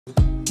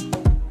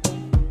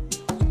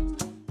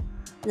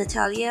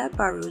Natatalliia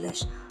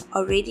Barulich,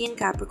 a radiant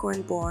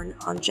Capricorn born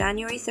on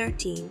January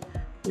 13,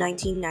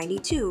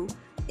 1992,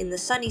 in the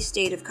sunny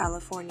state of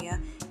California,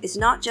 is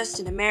not just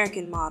an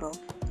American model.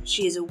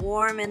 She is a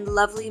warm and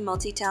lovely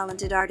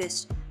multi-talented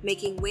artist,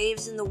 making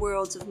waves in the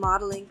worlds of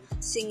modeling,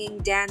 singing,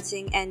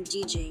 dancing, and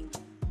DJing.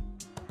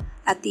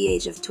 At the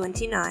age of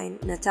 29,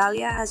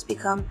 Natatalliia has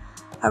become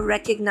a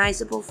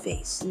recognizable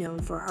face, known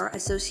for her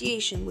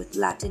association with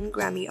Latin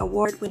Grammy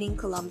Award-winning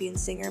Colombian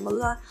singer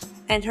Maluma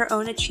and her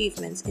own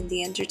achievements in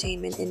the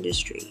entertainment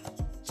industry.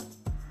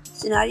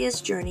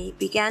 Natallia's journey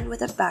began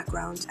with a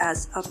background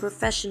as a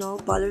professional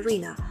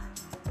ballerina,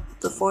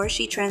 before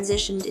she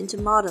transitioned into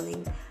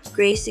modeling,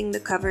 gracing the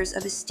covers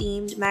of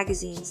esteemed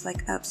magazines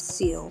like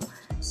Upscale,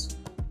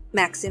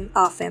 Maxim,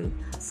 Offem,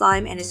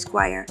 Slime, and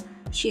Esquire.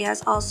 She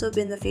has also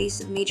been the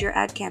face of major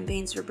ad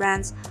campaigns for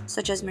brands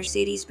such as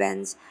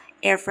Mercedes-Benz,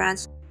 Air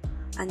France,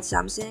 and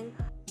Samsung.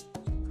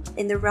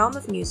 In the realm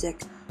of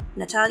music,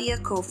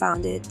 Natatalliia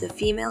co-founded the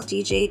female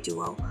DJ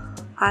duo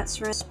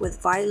Atmos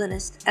with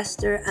violinist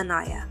Esther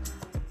Anaya.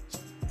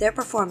 Their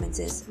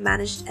performances,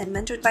 managed and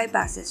mentored by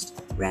bassist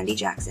Randy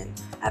Jackson,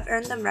 have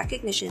earned them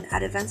recognition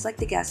at events like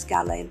the Guest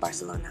Gala in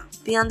Barcelona.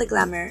 Beyond the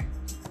glamour,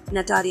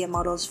 Natatalliia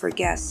models for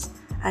guests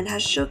and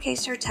has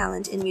showcased her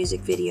talent in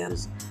music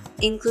videos,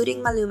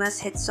 including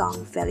Maluma's hit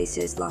song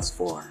Felices los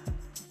Four.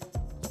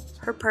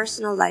 Her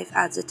personal life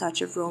adds a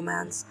touch of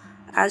romance,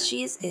 as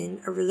she is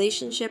in a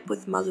relationship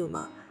with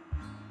Maluma,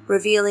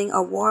 revealing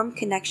a warm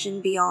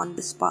connection beyond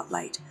the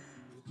spotlight.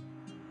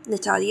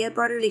 Natatalliia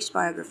Barulich's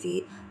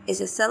biography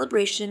is a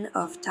celebration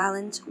of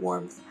talent,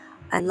 warmth,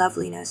 and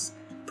loveliness,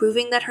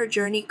 proving that her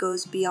journey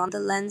goes beyond the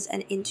lens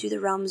and into the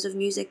realms of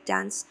music,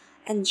 dance,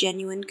 and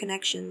genuine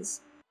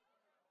connections.